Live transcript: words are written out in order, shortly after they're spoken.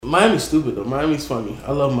Miami's stupid though. Miami's funny.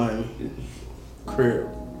 I love Miami. Crib.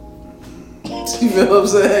 You feel what I'm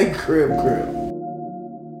saying? Crib.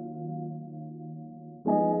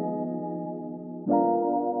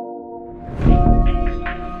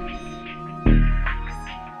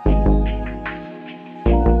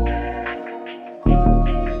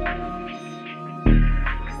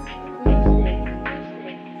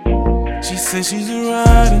 She said she's a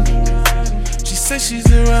rider. She said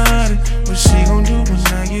she's a rider. What she gon' do when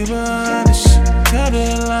I give her honest? Tell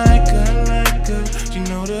her I like her. She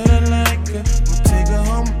know that I like her. I'ma take her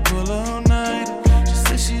home and pull her all night. She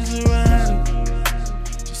said she's a rider.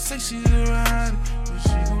 She said she's a rider. What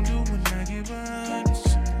she gon' do when I give her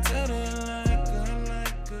honest? Tell her I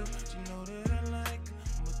like her. She know that I like her.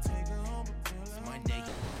 I'ma take her home and pull her all night.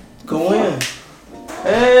 Go in.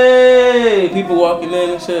 Hey, people walking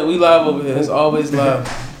in and shit. We live over here. It's always live.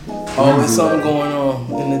 Always something going on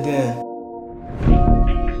in the den.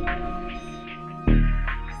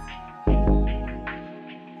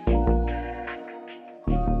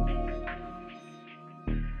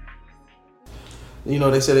 You know,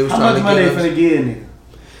 they said they was trying to get us. How much money they finna get in there?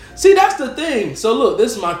 See, that's the thing. So look,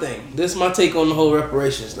 this is my thing. This is my take on the whole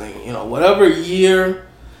reparations thing. You know, whatever year,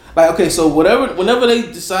 like, okay, so whenever they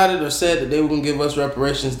decided or said that they were gonna give us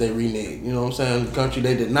reparations, they reneged. You know what I'm saying? The country,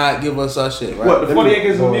 they did not give us our shit, right? What, the 40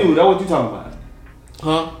 acres and a mule? That's what you talking about?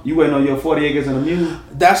 Huh? You waiting on your 40 acres and a mule?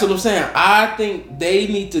 That's what I'm saying. I think they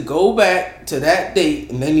need to go back to that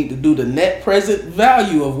date and they need to do the net present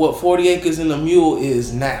value of what 40 acres and a mule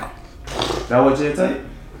is now. That what you take?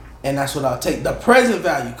 And that's what I'll take. The present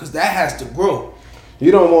value, because that has to grow.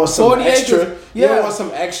 You don't want some 40 extra. acres, You don't want some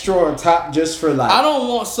extra on top just for like. I don't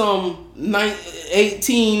want some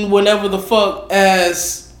 18 whenever the fuck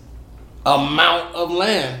as amount of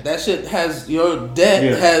land. That shit has, your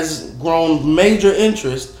debt has grown major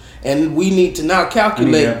interest, and we need to now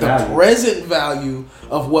calculate the present value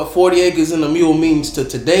of what 40 acres and a mule means to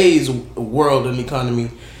today's world and economy.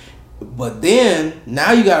 But then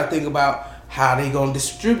now you got to think about how they gonna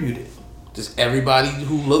distribute it. Does everybody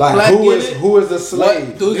who look like black who get is it? who is the slave?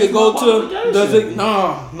 What, does it go to? Does it?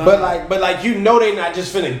 No. But like you know they not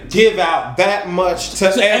just finna give out that much to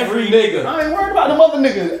every nigga. I ain't worried about them other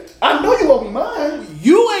niggas. I know you owe me mine.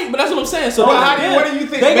 You ain't. But that's what I'm saying. So what do you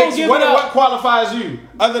think makes what qualifies you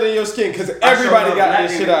other than your skin? Because everybody got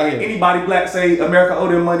this shit out here. Anybody black say America owe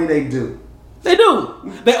them money, they do. They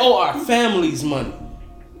do. They owe our families money.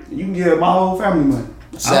 You can give my whole family money.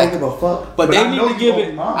 Exactly. I don't give a fuck. But they need to give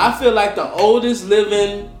it. I feel like the oldest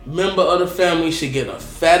living member of the family should get a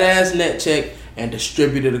fat ass net check and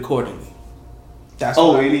distribute it accordingly. That's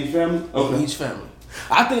in each family? Okay. In each family.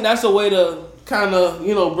 I think that's a way to kind of,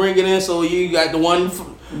 bring it in so you got the one.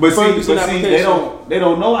 But see, they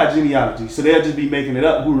don't know our genealogy, so they'll just be making it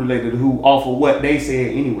up who related to who off of what they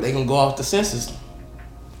said anyway. They gonna go off the census.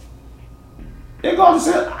 They're going to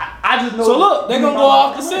say, I just know. So look, they're gonna go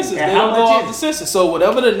off the census. They're gonna go off the census. So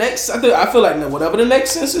whatever the next, I feel like whatever the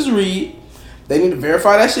next census read, they need to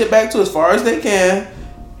verify that shit back to as far as they can.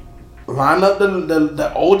 Line up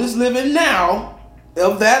the oldest living now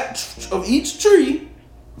of each tree.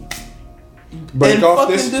 Break off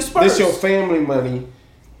this your family money,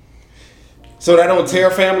 so that don't tear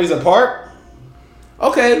families apart.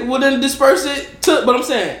 Okay, well then disperse it to. But I'm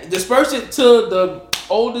saying disperse it to the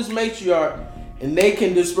oldest matriarch. And they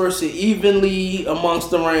can disperse it evenly amongst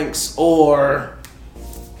the ranks, or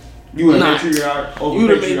you and matriarch over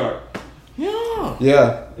patriarch.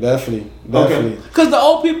 Yeah, definitely. Okay. Because the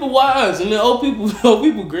old people wise and the old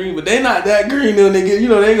people green, but they not that green. They get,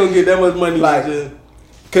 they ain't gonna get that much money.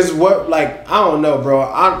 Cause I don't know, bro.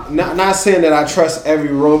 I'm not saying that I trust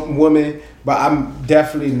every woman, but I'm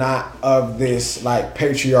definitely not of this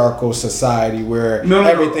patriarchal society where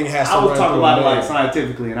everything has to. I was talking about it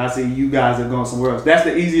scientifically, and I say you guys are going somewhere else. That's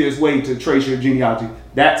the easiest way to trace your genealogy.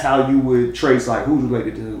 That's how you would trace who's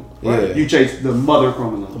related to who. Right? Yeah. You trace the mother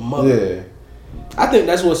chromosome. The mother. Yeah. I think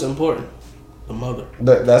that's what's important. The mother.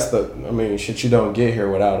 Shit you don't get here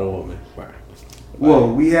without a woman. Right.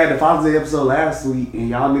 Well, we had the Father's Day episode last week, and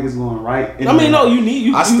y'all niggas going right. You need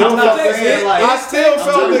you. I still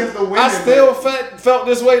felt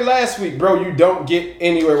this way last week, bro. You don't get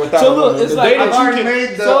anywhere without. So look, it's like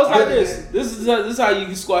this. This is how you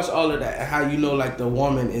can squash all of that, and how the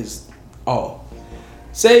woman is all.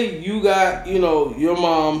 Say you got your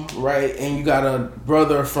mom, right, and you got a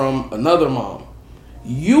brother from another mom.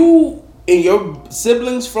 You and your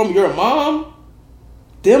siblings from your mom.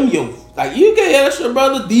 You that's your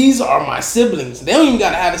brother. These are my siblings. They don't even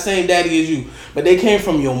gotta have the same daddy as you, but they came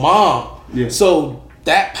from your mom. Yeah. So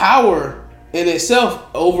that power in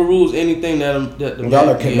itself overrules anything that the y'all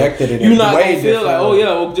are connected. In you're not gonna feel like, oh yeah,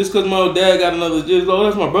 well, just because my dad got another, just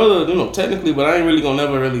that's my brother, technically, but I ain't really gonna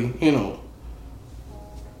never really,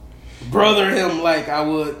 brother him like I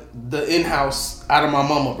would the in-house out of my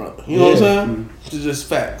mama brother. You know what I'm saying? It's just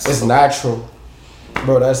facts. It's natural,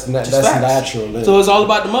 bro. That's natural. So it's all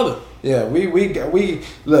about the mother. Yeah, we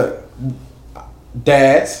look.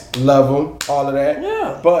 Dads love them, all of that.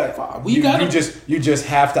 Yeah, but you just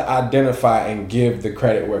have to identify and give the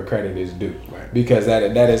credit where credit is due, right? Because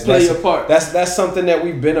that's your part. That's something that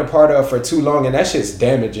we've been a part of for too long, and that shit's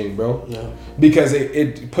damaging, bro. Yeah, because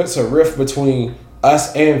it puts a rift between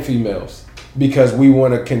us and females because we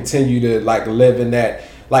want to continue to like live in that.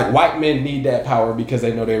 Like white men need that power because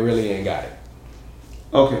they know they really ain't got it.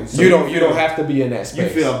 Okay, so you don't have to be in that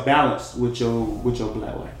space. You feel balanced with your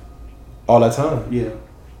black wife. All the time. Yeah.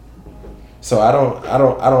 So I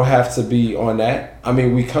don't have to be on that. I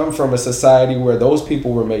mean, we come from a society where those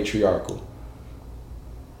people were matriarchal.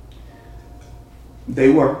 They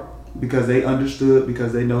were, because they understood,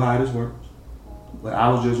 because they know how this works. But I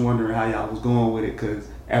was just wondering how y'all was going with it, because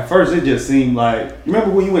at first it just seemed like,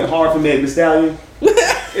 remember when you went hard for Meg Thee Stallion?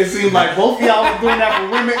 It seemed like both of y'all was doing that for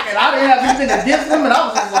women, and I didn't have anything against them, and I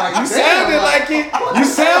was just like, you sounded like it. You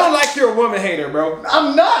sound like you're a woman hater, bro.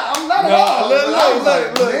 I'm not at all.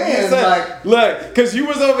 Look, because you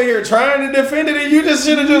was over here trying to defend it, and you just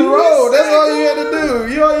should have just rolled. That's all you had to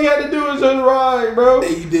do. All you had to do was just ride, bro.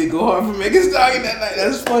 Hey, you did go hard for Meg Thee Stallion that night.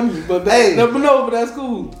 That's funny, but but that's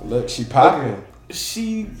cool. Look, she popping. Okay.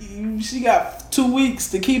 She got 2 weeks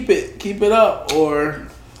to keep it up, or.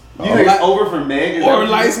 You think it's over for Meg? Or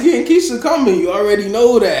light skin Keisha coming. You already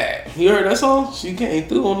know that. You heard that song? She came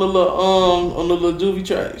through on the little juvie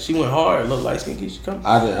track. She went hard. Little light skin Keisha coming.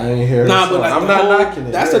 I didn't hear. Nah, but like I'm not knocking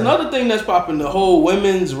it. That's another thing that's popping. The whole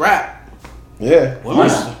women's rap. Yeah,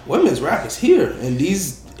 women's rap is here, and it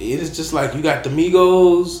is just like you got the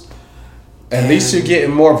Migos. At least you're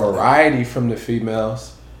getting more variety from the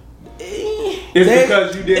females. It's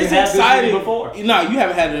because you didn't have this before. No, you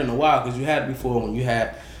haven't had it in a while because you had it before when you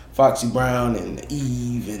had Foxy Brown and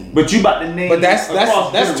Eve and. But you about to name. But that's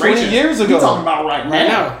 20 years ago. You talking about right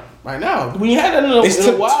now. When you had that in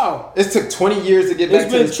a while. It took 20 years to get back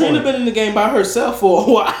to this Trina point. Been in the game by herself for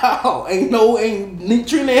a while.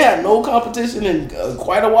 Trina had no competition in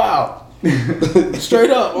quite a while.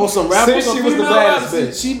 Straight up on some rappers. Since she was the baddest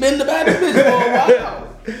bitch. She been the baddest bitch for a while.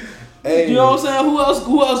 Hey. You know what I'm saying?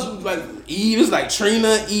 Who else? Like Eve is like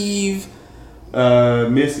Trina, Eve.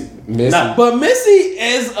 Missy. But Missy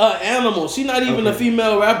is an animal. She's not even a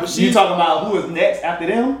female rapper. You talking about who is next after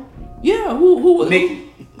them? Yeah, who was Nicki?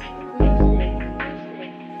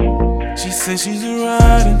 She says she's a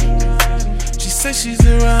rider. She says she's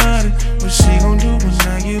a rider. What she gon' do when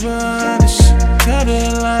I give her honest? Tell her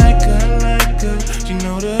I like her. She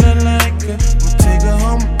know that I like her. I'ma take her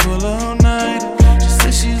home and pull her all night. She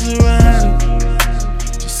says she's a rider.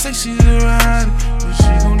 She says she's a rider. What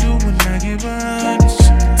she gon' do when I give her honest?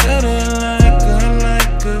 Tell her I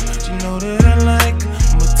like her. She know that I like her.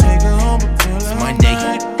 I'ma take her home and pull her all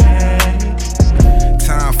night.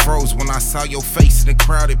 Time froze when I saw your face in a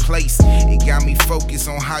crowded place. It got me focused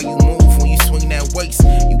on how you move when you swing that waist.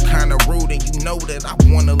 You kinda rude and you know that I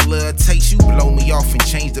want a little taste. You blow me off and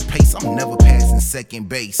change the pace. I'm never passing second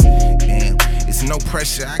base. Damn, it's no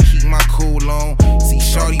pressure, I keep my cool on. See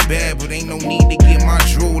shorty bad, but ain't no need to get my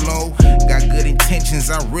drool on. Got good intentions,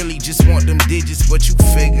 I really just want them digits. But you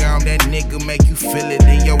figure I'm that nigga, make you feel it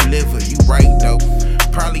in your liver. You right though.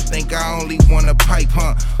 Probably think I only want a pipe,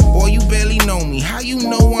 huh? Boy, you barely know me. How you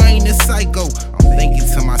know I ain't a psycho? I'm thinking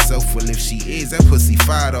to myself, well, if she is, that pussy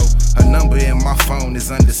Fido. Her number in my phone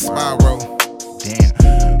is under spiral.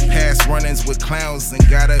 Damn. Past run-ins with clowns and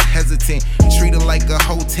got her hesitant. Treat her like a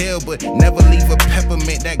hotel, but never leave a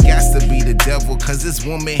peppermint. That gots to be the devil, cause this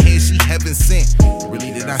woman here, she heaven sent.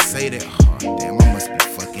 Really, did I say that? Oh, damn, I must be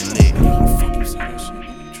fucking lit. Fuck you, say that shit.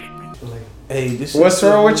 Hey, what's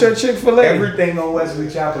wrong with your Chick-fil-A? Everything on Wesley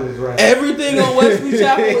Chapel is right. Everything on Wesley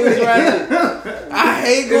Chapel is right. I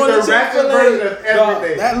hate going to Chick-fil-A. Version of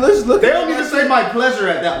everything. Look they don't even say my pleasure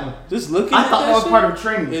at that one. Just looking I at thought that was part of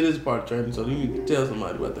training. It is part of training, so you need to tell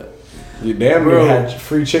somebody about that. You damn near had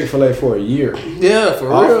free Chick-fil-A for a year. Yeah, for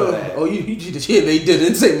real. Oh, you shit, they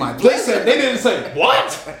didn't say my pleasure. They didn't say what?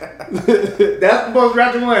 That's the most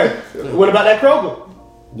ratchet one. What about that Kroger?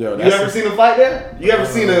 Yo, you ever seen a fight there? You ever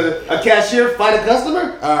seen a cashier fight a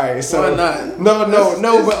customer? Alright, so why not?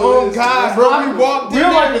 No, but God, bro, we walked in.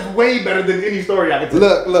 Real life is way better than any story I can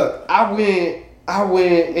tell. Look, I went I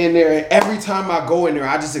went in there, and every time I go in there,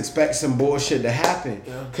 I just expect some bullshit to happen.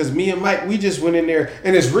 Yeah. Cause me and Mike, we just went in there,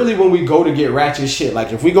 and it's really when we go to get ratchet shit.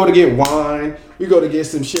 Like if we go to get wine, we go to get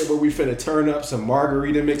some shit where we finna turn up some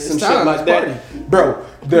margarita mix, some shit like that. Bro,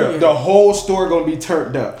 the whole store gonna be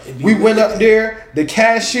turned up. We went up there, the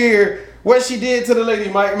cashier, what she did to the lady,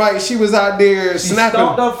 Mike, she was out there snapping. She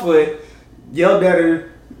stomped her foot, yelled at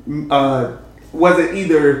her, was it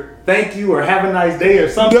either thank you or have a nice day or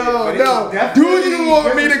something? No. Do you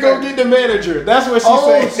want me to go get the manager? That's what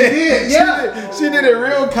she said. She did. Yeah. She did it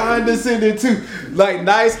real condescending too. Like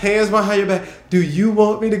nice hands behind your back. Do you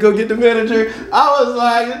want me to go get the manager? I was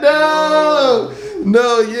like,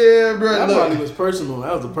 no, yeah, bro. That probably was personal.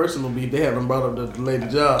 That was a personal beef. They haven't brought up the lady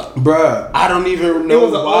job. Bruh, I don't even know It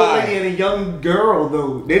was an why. old lady and a young girl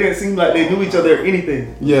though. They didn't seem like they knew each other or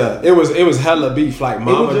anything. Yeah, it was hella beef, like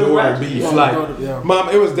mama just daughter ratchet. beef, Yeah, like yeah. mom.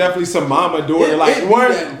 It was definitely some mama daughter. It- Like it-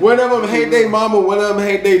 one yeah. of them hate their mama, one of them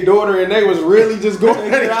hate their daughter, and they was really just going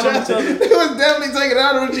at Taking each it out of each other. other. They was definitely taking it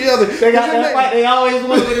out of each other. They got that fight. They always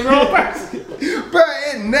went with the wrong person. Bro,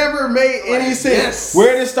 it never made any sense. Yes.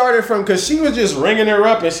 Where did it started from? Cause she was just ringing her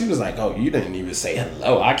up, and she was like, "Oh, you didn't even say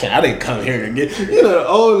hello. I didn't come here to get." You know, the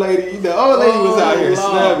old lady was out here Lord.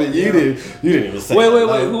 snapping. You Yeah. didn't even say. Wait.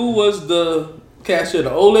 hello. Who was the cashier?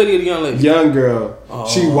 The old lady or the young lady? Young girl.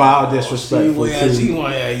 She wild disrespectful too. You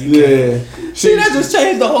can't. Yeah. See, that just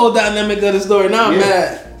changed the whole dynamic of the story. Now I'm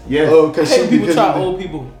mad. Yeah. Oh, I cause hate she people because try old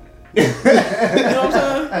people. You know what I'm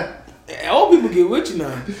saying? Old people get with you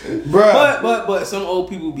now. Bruh. But some old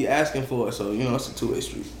people be asking for it, so you know it's a two-way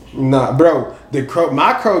street. Nah, bro.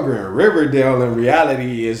 My Kroger in Riverdale in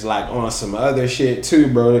reality is like on some other shit too,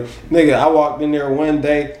 bro. Nigga, I walked in there one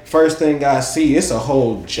day. First thing I see, it's a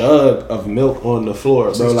whole jug of milk on the floor,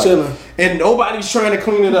 bro. Just Like, chilling. and nobody's trying to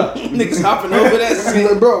clean it up. Niggas hopping over that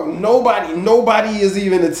shit. Bro, nobody is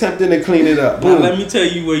even attempting to clean it up. Now Boom. let me tell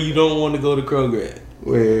you where you don't want to go to Kroger at.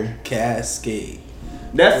 Where? Cascade.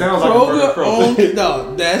 That sounds like a Kroger Kroger. owned,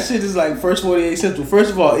 no, that shit is like First 48 Central.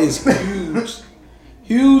 First of all, it's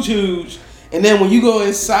huge. And then when you go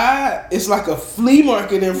inside, it's like a flea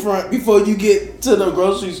market in front before you get to the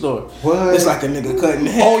grocery store. What? It's like a nigga cutting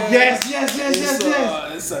hair. Oh yes.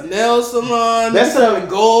 It's a nail salon. That's selling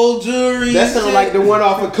gold jewelry. That sounds shit. like the one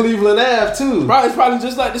off of Cleveland Ave too. It's probably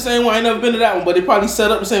just like the same one. I ain't never been to that one, but they probably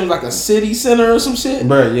set up the same as like a city center or some shit.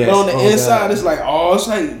 Bruh, yes. But on the Oh, inside, God. it's like, it's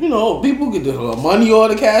like, you know, people get the money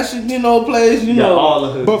order cash, you know, place, you Yeah, know. all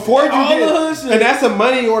of it. Before you All get, the hood shit. and that's a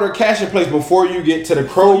money order cash in place before you get to the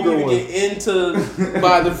For you Kroger to one. get into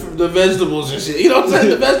buy the vegetables and shit. You know what I'm saying?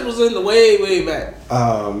 The vegetables in the way back.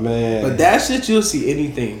 Oh man. But that shit, you'll see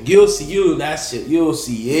anything. You'll see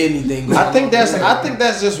anything. Going I think on.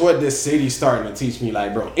 that's just what this city's starting to teach me.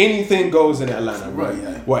 Like, bro, anything goes in Atlanta, bro. Right,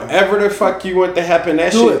 yeah. Whatever the fuck you want to happen,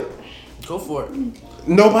 that Do shit. it. Go for it.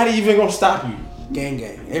 Nobody even gonna stop you. Gang.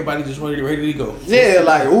 Everybody just ready to go. Yeah,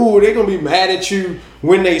 like, ooh, they gonna be mad at you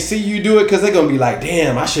when they see you do it, cause they gonna be like,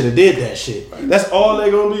 damn, I should have did that shit. That's all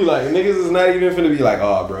they gonna be like. Niggas is not even finna be like,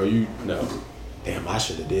 oh, bro, damn, I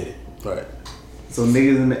should have did it. Right. So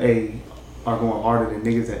niggas in the A are going harder than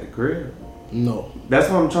niggas at the crib. No. That's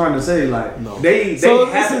what I'm trying to say. Like No. they So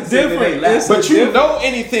haven't it's said different- that they lack. it's But you know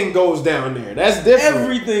anything goes down there. That's different.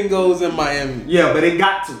 Everything goes in Miami. Yeah, but they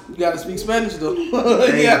got to. You gotta speak Spanish though. You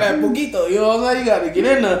got that poquito, you know what I'm saying? You gotta get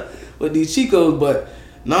in there with these chicos, but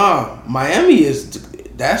nah, Miami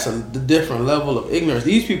that's the different level of ignorance.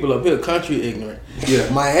 These people up here country ignorant. Yeah.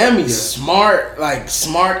 Miami's smart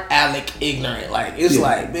aleck ignorant. Like it's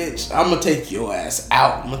like, bitch, I'm gonna take your ass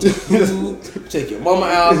out. I'm gonna take you, take your mama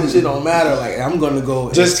out, and shit don't matter. Like I'm gonna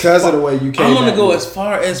go Just cause of the way you came. I'm gonna at go me. as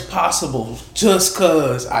far as possible just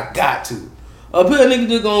cause I got to. Up here, niggas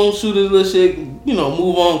just gonna shoot his little shit, you know,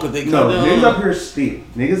 move on cause they No, come down. niggas up here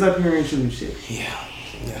stick. Niggas up here ain't shooting shit. Yeah.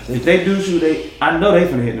 If they do shoot, I know they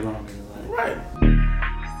finna hit the wrong nigga. Like, Right.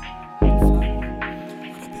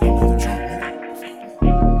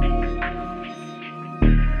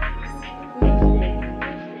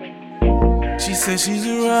 She said she's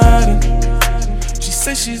a rider. She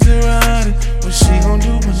said she's a rider. What she gon'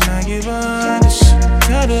 do when I give her the shit?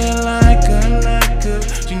 Tell her I like her.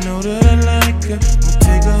 She know that I like her. I'ma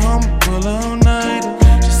take her home and pull her all nighter.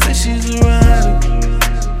 She said she's a rider.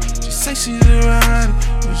 She said she's a rider.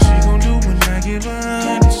 What she gon' do when I give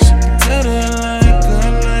her the shit? Tell her I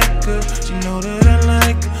like her. She know that I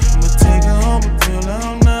like her. I'ma take her home and pull her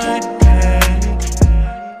all night.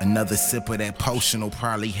 Another sip of that potion will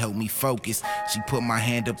probably help me focus. She put my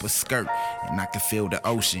hand up her skirt, and I could feel the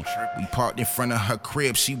ocean. We parked in front of her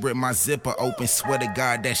crib, she ripped my zipper open. Swear to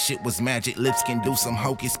God, that shit was magic. Lips can do some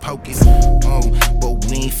hocus pocus. But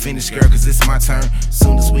we ain't finished, girl, cause it's my turn.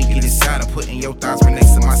 Soon as we get inside, I'm putting your thoughts right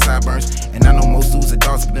next to my sideburns. And I know most dudes are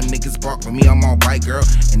dogs, but them niggas bark. For me, I'm all right, girl.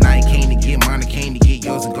 And I ain't came to get mine, I came to get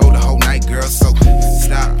yours and go the whole night, girl. So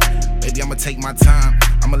stop, baby, I'ma take my time.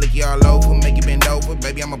 I'ma lick you all over, make you bend over.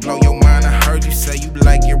 Baby, I'ma blow your mind. I heard you say you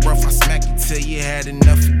like it rough. I smack you till you had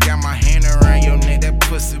enough. You got my hand around your neck. That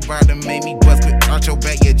pussy about to make me bust. But out your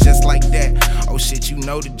back, yeah, just like that. Oh shit, you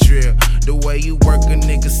know the drill. The way you work a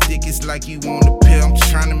nigga stick, it's like you on the pill. I'm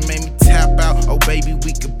trying to make me tap out. Oh baby,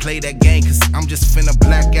 we could play that game, cause I'm just finna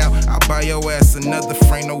black out. I'll buy your ass another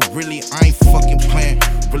frame. No, really, I ain't fucking playing.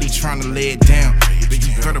 Really trying to lay it down. Baby,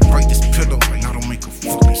 you better break this pillow. Now don't make a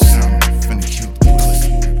fucking sound. I'm finna kill the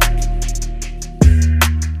pussy.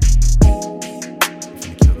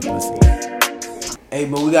 Hey,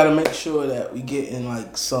 but we gotta make sure that we get in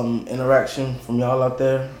like some interaction from y'all out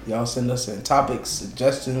there. Y'all send us in topics,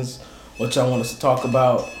 suggestions, what y'all want us to talk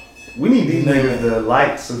about. We need these niggas to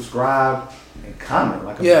like, subscribe, and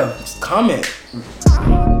comment. Just comment.